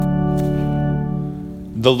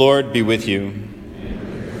The Lord be with you.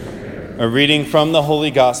 A reading from the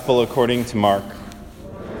Holy Gospel according to Mark.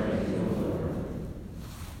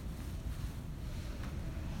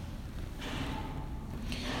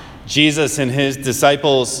 Jesus and his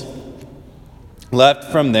disciples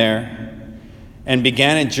left from there and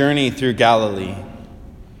began a journey through Galilee,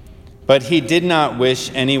 but he did not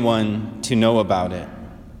wish anyone to know about it.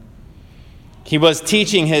 He was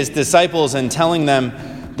teaching his disciples and telling them,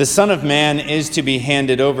 "The Son of Man is to be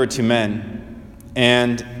handed over to men,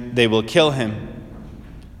 and they will kill him.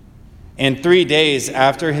 And 3 days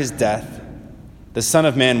after his death, the Son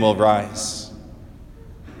of Man will rise."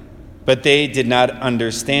 But they did not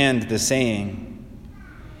understand the saying,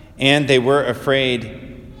 and they were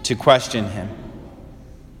afraid to question him.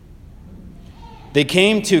 They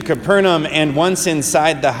came to Capernaum, and once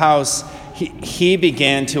inside the house, he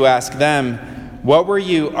began to ask them, "What were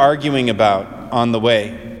you arguing about on the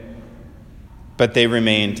way?" But they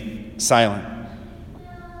remained silent.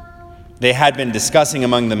 They had been discussing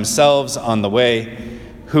among themselves on the way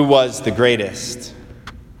who was the greatest.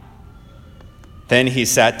 Then he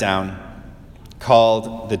sat down,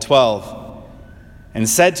 called the 12, and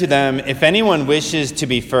said to them, "If anyone wishes to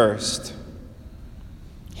be first,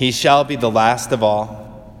 he shall be the last of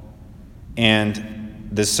all and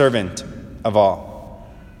the servant of all."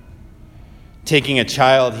 Taking a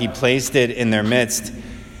child, he placed it in their midst,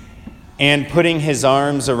 and putting his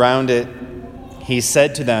arms around it, he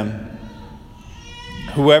said to them,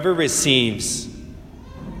 "Whoever receives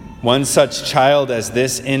one such child as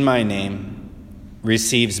this in my name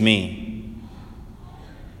receives me.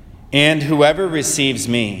 And whoever receives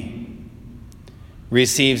me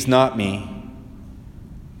receives not me,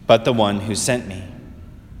 but the one who sent me."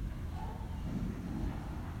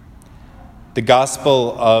 The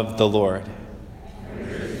Gospel of the Lord.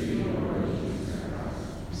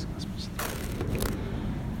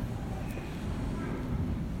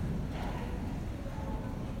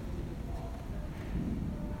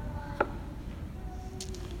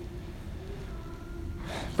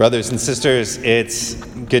 Brothers and sisters, it's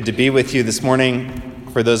good to be with you this morning.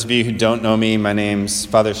 For those of you who don't know me, my name's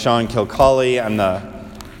Father Sean Kilcawley. I'm the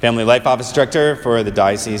Family Life Office Director for the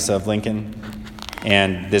Diocese of Lincoln.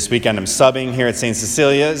 And this weekend I'm subbing here at St.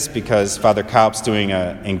 Cecilia's because Father Kaup's doing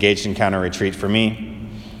an Engaged Encounter retreat for me.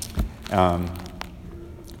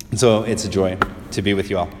 So it's a joy to be with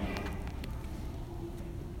you all.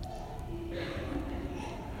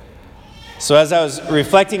 So as I was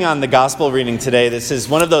reflecting on the gospel reading today, this is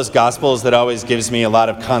one of those gospels that always gives me a lot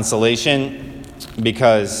of consolation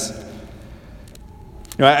because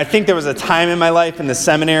I think there was a time in my life in the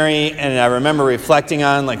seminary, and I remember reflecting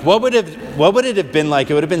on what would it have been like?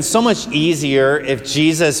 It would have been so much easier if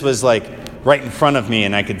Jesus was right in front of me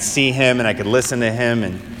and I could see him and I could listen to him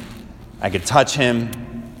and I could touch him.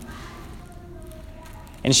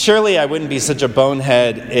 And surely I wouldn't be such a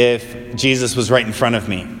bonehead if Jesus was right in front of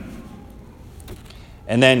me.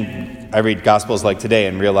 And then I read Gospels like today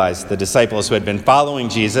and realize the disciples who had been following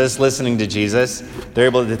Jesus, listening to Jesus, they're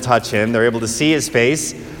able to touch him, they're able to see his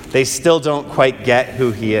face. They still don't quite get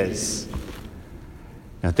who he is.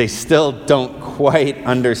 They still don't quite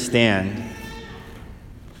understand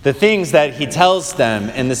the things that he tells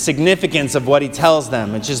them and the significance of what he tells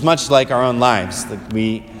them, which is much like our own lives.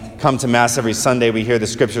 We come to Mass every Sunday, we hear the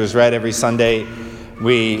scriptures read every Sunday,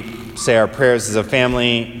 we say our prayers as a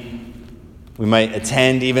family. We might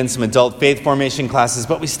attend even some adult faith formation classes,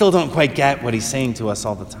 but we still don't quite get what he's saying to us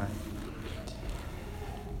all the time.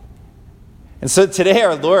 And so today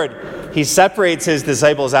our Lord, he separates his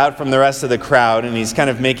disciples out from the rest of the crowd, and he's kind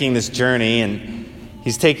of making this journey, and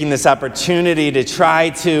he's taking this opportunity to try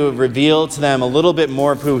to reveal to them a little bit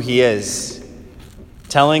more of who he is,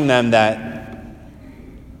 telling them that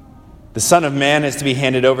the Son of Man is to be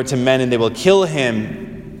handed over to men, and they will kill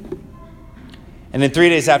him. And then 3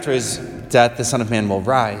 days after his death, the Son of Man will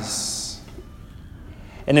rise.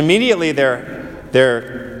 And immediately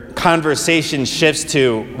their conversation shifts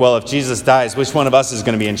to, well, if Jesus dies, which one of us is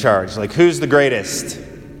going to be in charge? Who's the greatest?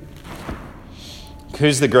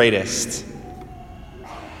 Who's the greatest?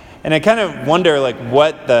 And I kind of wonder,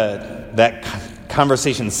 what that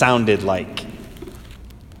conversation sounded like.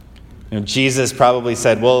 Jesus probably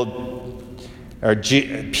said,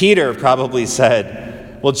 Peter probably said,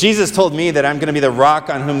 "Well, Jesus told me that I'm going to be the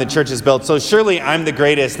rock on whom the church is built, so surely I'm the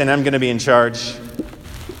greatest and I'm going to be in charge."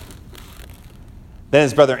 Then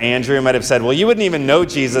his brother Andrew might have said, "Well, you wouldn't even know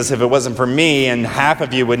Jesus if it wasn't for me, and half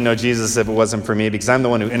of you wouldn't know Jesus if it wasn't for me, because I'm the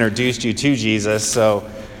one who introduced you to Jesus, so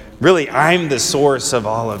really I'm the source of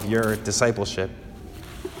all of your discipleship."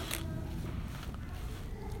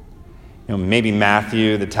 maybe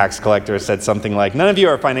Matthew, the tax collector, said something like, none of you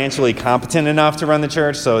are financially competent enough to run the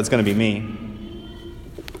church, so it's going to be me.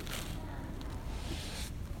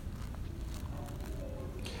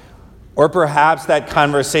 Or perhaps that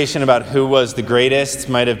conversation about who was the greatest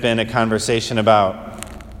might have been a conversation about,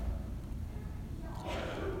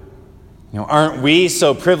 aren't we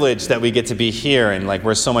so privileged that we get to be here and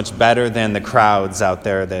we're so much better than the crowds out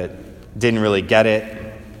there that didn't really get it?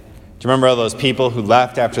 Do you remember all those people who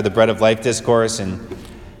left after the Bread of Life discourse and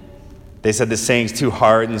they said this saying's too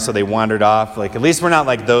hard and so they wandered off? At least we're not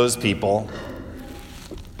like those people.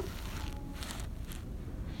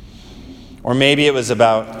 Or maybe it was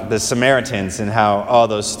about the Samaritans and how all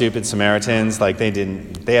those stupid Samaritans,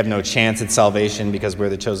 they have no chance at salvation because we're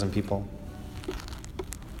the chosen people.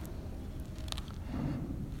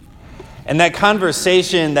 And that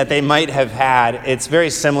conversation that they might have had, it's very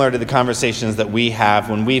similar to the conversations that we have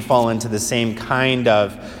when we fall into the same kind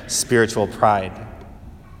of spiritual pride.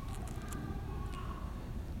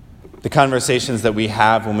 The conversations that we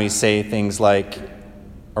have when we say things like,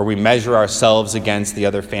 or we measure ourselves against the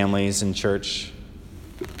other families in church.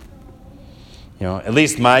 At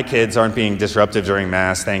least my kids aren't being disruptive during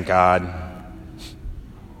Mass, thank God.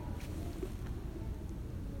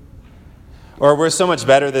 Or we're so much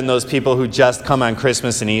better than those people who just come on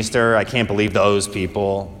Christmas and Easter. I can't believe those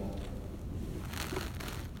people.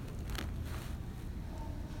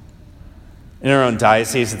 In our own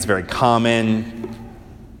diocese, it's very common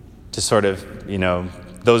to sort of,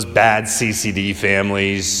 those bad CCD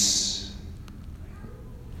families.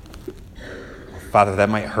 Father, that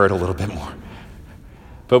might hurt a little bit more.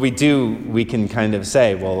 But we can kind of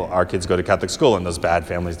say, well, our kids go to Catholic school and those bad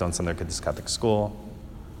families don't send their kids to Catholic school.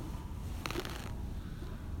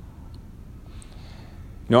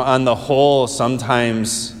 On the whole,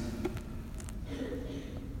 sometimes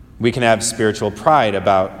we can have spiritual pride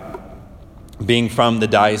about being from the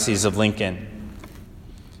Diocese of Lincoln.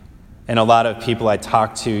 And a lot of people I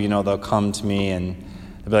talk to, they'll come to me and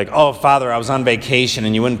they'll be like, oh, Father, I was on vacation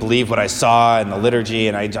and you wouldn't believe what I saw in the liturgy,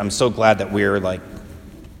 and I'm so glad that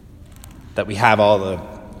that we have all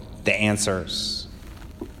the answers.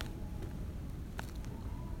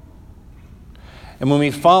 And when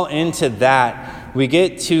we fall into that, we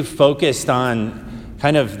get too focused on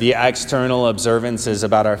kind of the external observances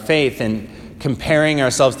about our faith and comparing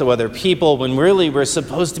ourselves to other people when really we're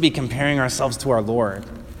supposed to be comparing ourselves to our Lord.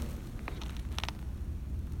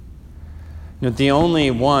 The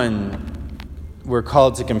only one we're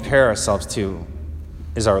called to compare ourselves to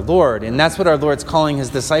is our Lord. And that's what our Lord's calling his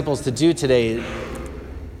disciples to do today.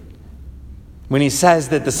 When he says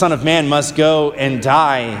that the Son of Man must go and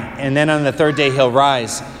die, and then on the third day he'll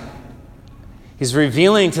rise, he's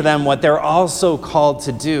revealing to them what they're also called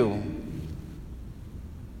to do.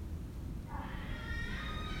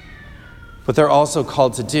 What they're also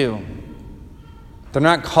called to do. They're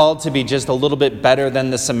not called to be just a little bit better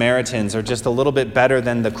than the Samaritans, or just a little bit better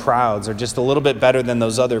than the crowds, or just a little bit better than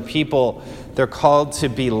those other people. They're called to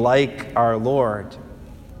be like our Lord.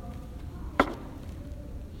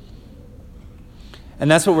 And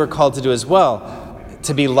that's what we're called to do as well,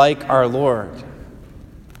 to be like our Lord.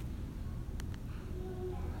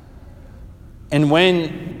 And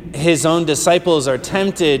when his own disciples are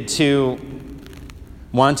tempted to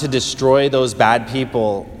want to destroy those bad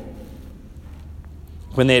people,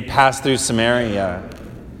 when they had passed through Samaria,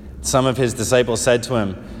 some of his disciples said to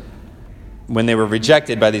him, when they were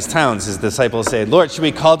rejected by these towns, his disciples said, Lord, should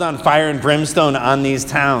we call down fire and brimstone on these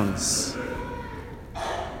towns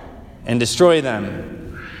and destroy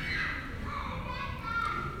them?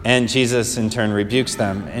 And Jesus in turn rebukes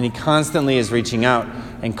them, and he constantly is reaching out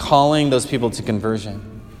and calling those people to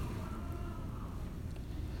conversion,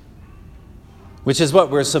 which is what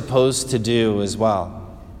we're supposed to do as well.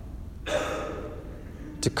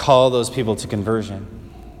 To call those people to conversion.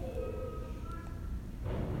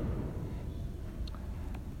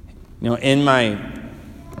 In my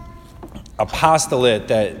apostolate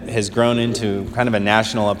that has grown into kind of a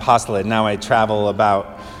national apostolate, now I travel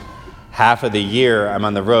about half of the year. I'm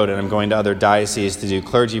on the road and I'm going to other dioceses to do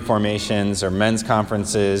clergy formations or men's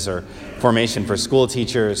conferences or formation for school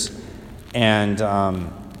teachers. And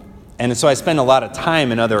so I spend a lot of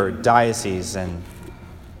time in other dioceses, and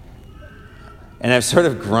I've sort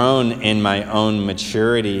of grown in my own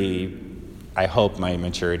maturity, I hope my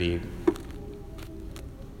maturity,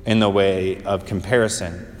 in the way of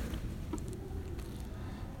comparison.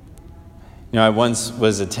 I once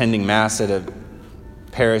was attending Mass at a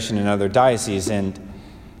parish in another diocese, and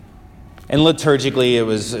And liturgically, it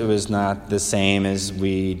was not the same as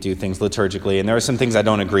we do things liturgically. And there were some things I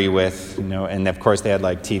don't agree with, and of course they had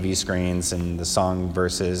like TV screens and the song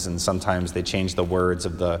verses, and sometimes they changed the words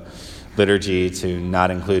of the liturgy to not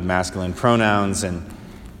include masculine pronouns. And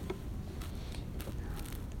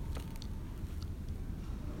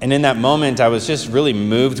in that moment, I was just really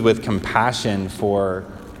moved with compassion for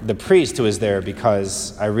the priest who was there,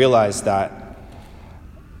 because I realized that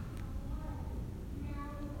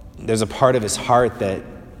there's a part of his heart that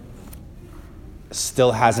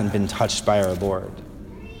still hasn't been touched by our Lord.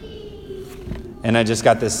 And I just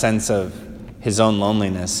got this sense of his own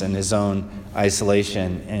loneliness and his own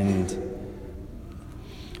isolation and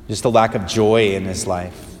just a lack of joy in his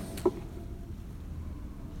life.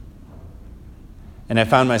 And I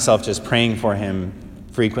found myself just praying for him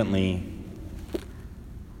frequently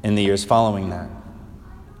in the years following that.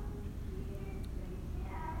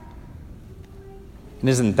 And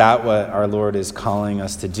isn't that what our Lord is calling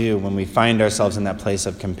us to do when we find ourselves in that place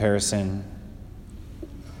of comparison?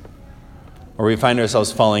 Or we find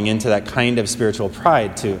ourselves falling into that kind of spiritual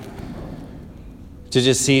pride to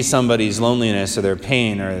just see somebody's loneliness or their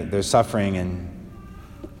pain or their suffering and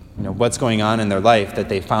what's going on in their life, that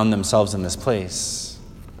they found themselves in this place.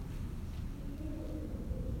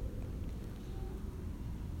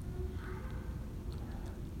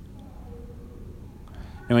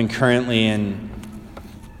 And currently in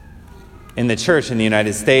the church in the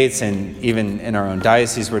United States and even in our own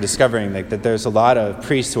diocese, we're discovering that there's a lot of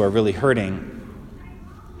priests who are really hurting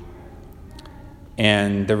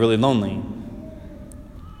and they're really lonely.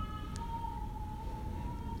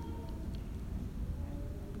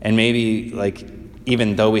 And maybe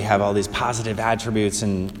even though we have all these positive attributes,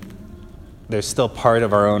 and there's still part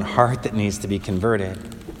of our own heart that needs to be converted.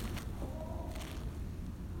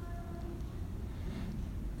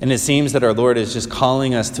 And it seems that our Lord is just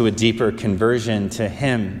calling us to a deeper conversion to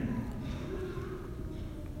him,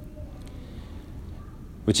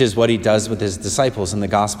 which is what he does with his disciples in the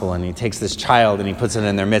gospel. And he takes this child and he puts it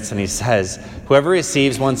in their midst and he says, "Whoever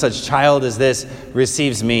receives one such child as this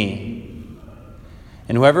receives me.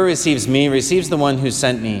 And whoever receives me receives the one who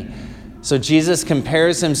sent me." So Jesus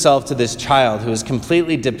compares himself to this child who is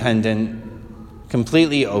completely dependent,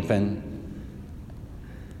 completely open.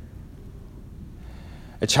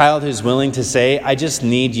 A child who's willing to say, "I just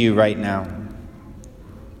need you right now.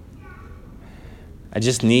 I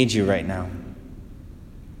just need you right now."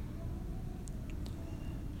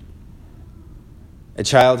 A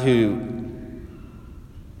child who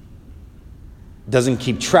doesn't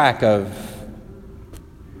keep track of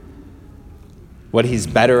what he's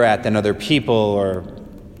better at than other people, or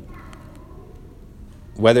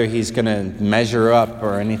whether he's going to measure up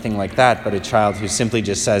or anything like that, but a child who simply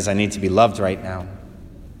just says, "I need to be loved right now."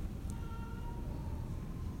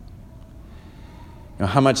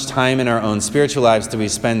 How much time in our own spiritual lives do we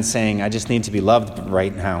spend saying, "I just need to be loved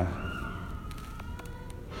right now"?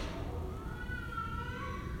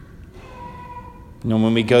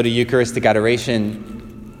 When we go to Eucharistic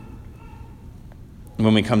adoration,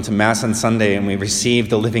 when we come to Mass on Sunday and we receive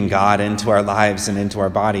the living God into our lives and into our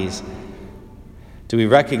bodies, do we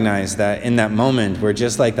recognize that in that moment we're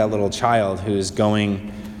just like that little child who's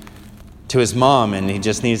going to his mom and he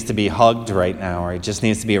just needs to be hugged right now, or he just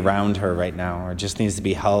needs to be around her right now, or just needs to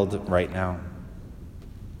be held right now?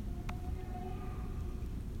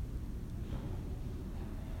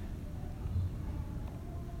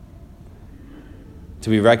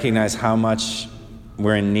 Do we recognize how much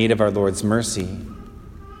we're in need of our Lord's mercy?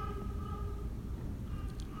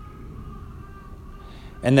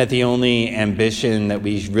 And that the only ambition that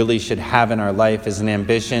we really should have in our life is an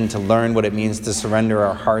ambition to learn what it means to surrender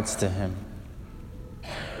our hearts to him.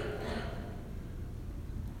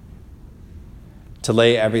 To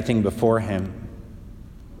lay everything before him.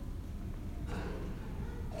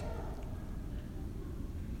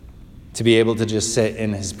 To be able to just sit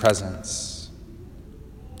in his presence.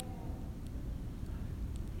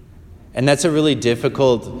 And that's a really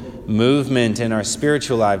difficult movement in our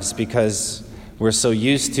spiritual lives, because we're so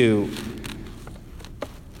used to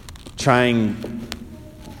trying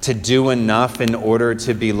to do enough in order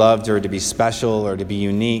to be loved or to be special or to be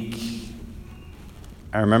unique.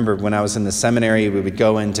 I remember when I was in the seminary, we would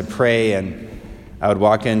go in to pray, and I would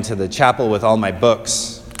walk into the chapel with all my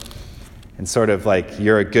books. And sort of like,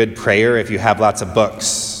 you're a good prayer if you have lots of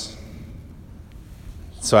books.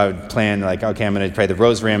 So I would plan okay, I'm going to pray the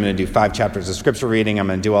rosary, I'm going to do 5 chapters of scripture reading, I'm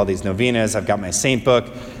going to do all these novenas, I've got my saint book.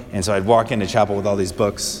 And so I'd walk into chapel with all these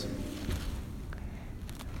books.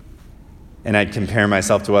 And I'd compare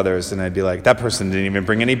myself to others, and I'd be like, that person didn't even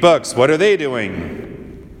bring any books. What are they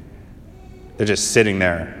doing? They're just sitting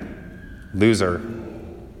there. loser.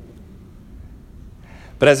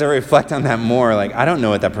 But as I reflect on that more, I don't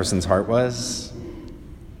know what that person's heart was.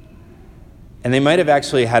 And they might have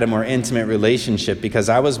actually had a more intimate relationship because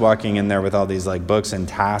I was walking in there with all these books and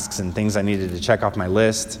tasks and things I needed to check off my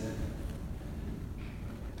list.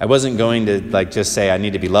 I wasn't going to just say I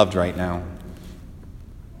need to be loved right now.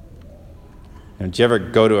 Did you ever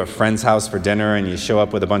go to a friend's house for dinner and you show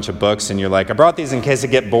up with a bunch of books and you're like, I brought these in case I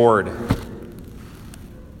get bored.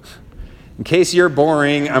 In case you're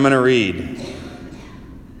boring, I'm going to read. You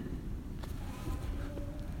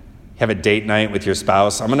have a date night with your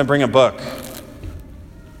spouse, I'm going to bring a book.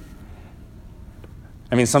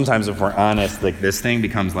 I mean, sometimes if we're honest, this thing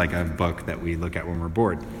becomes like a book that we look at when we're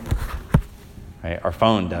bored. Right? Our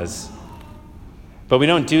phone does. But we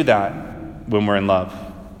don't do that when we're in love.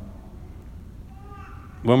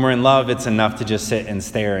 When we're in love, it's enough to just sit and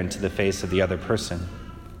stare into the face of the other person.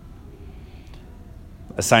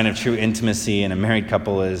 A sign of true intimacy in a married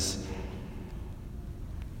couple is,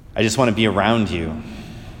 I just want to be around you.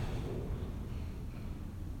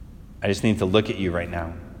 I just need to look at you right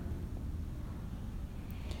now.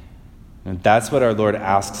 And that's what our Lord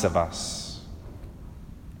asks of us,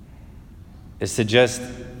 is to just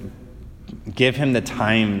give him the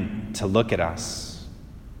time to look at us,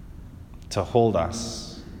 to hold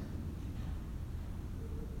us,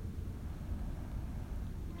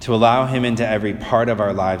 to allow him into every part of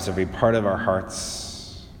our lives, every part of our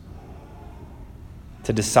hearts,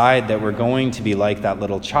 to decide that we're going to be like that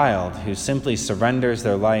little child who simply surrenders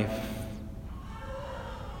their life.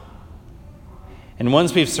 And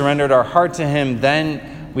once we've surrendered our heart to him,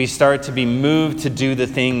 then we start to be moved to do the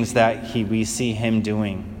things that we see him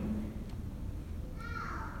doing.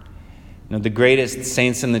 The greatest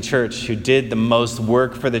saints in the church who did the most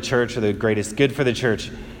work for the church or the greatest good for the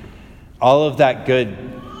church, all of that good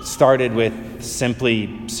started with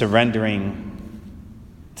simply surrendering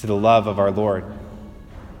to the love of our Lord.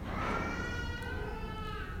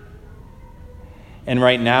 And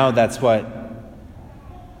right now, that's what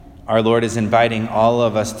our Lord is inviting all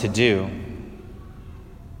of us to do,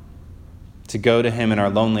 to go to him in our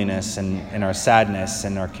loneliness and in our sadness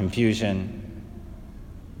and our confusion,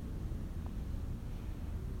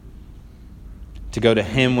 to go to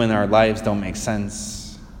him when our lives don't make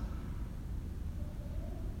sense,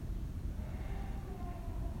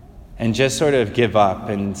 and just sort of give up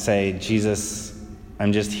and say, Jesus,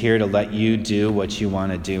 I'm just here to let you do what you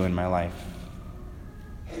want to do in my life.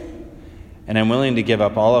 And I'm willing to give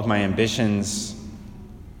up all of my ambitions,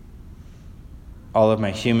 all of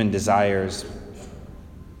my human desires,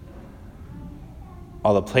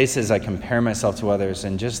 all the places I compare myself to others,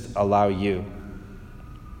 and just allow you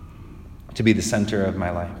to be the center of my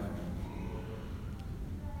life.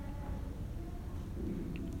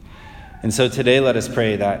 And so today, let us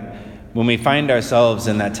pray that when we find ourselves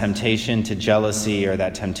in that temptation to jealousy or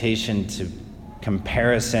that temptation to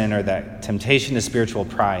comparison or that temptation to spiritual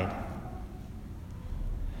pride,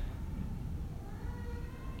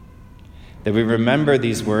 that we remember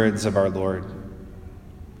these words of our Lord,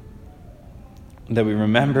 that we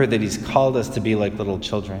remember that he's called us to be like little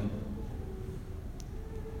children.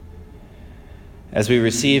 As we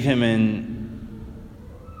receive him in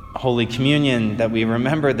Holy Communion, that we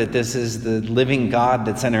remember that this is the living God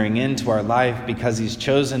that's entering into our life because he's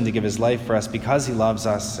chosen to give his life for us, because he loves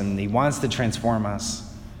us and he wants to transform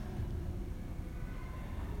us.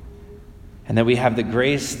 And that we have the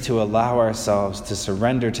grace to allow ourselves to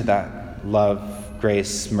surrender to that love,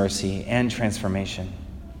 grace, mercy, and transformation.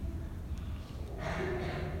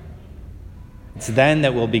 It's then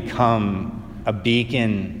that we'll become a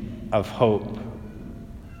beacon of hope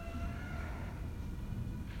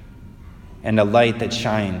and a light that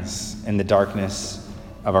shines in the darkness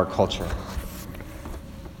of our culture.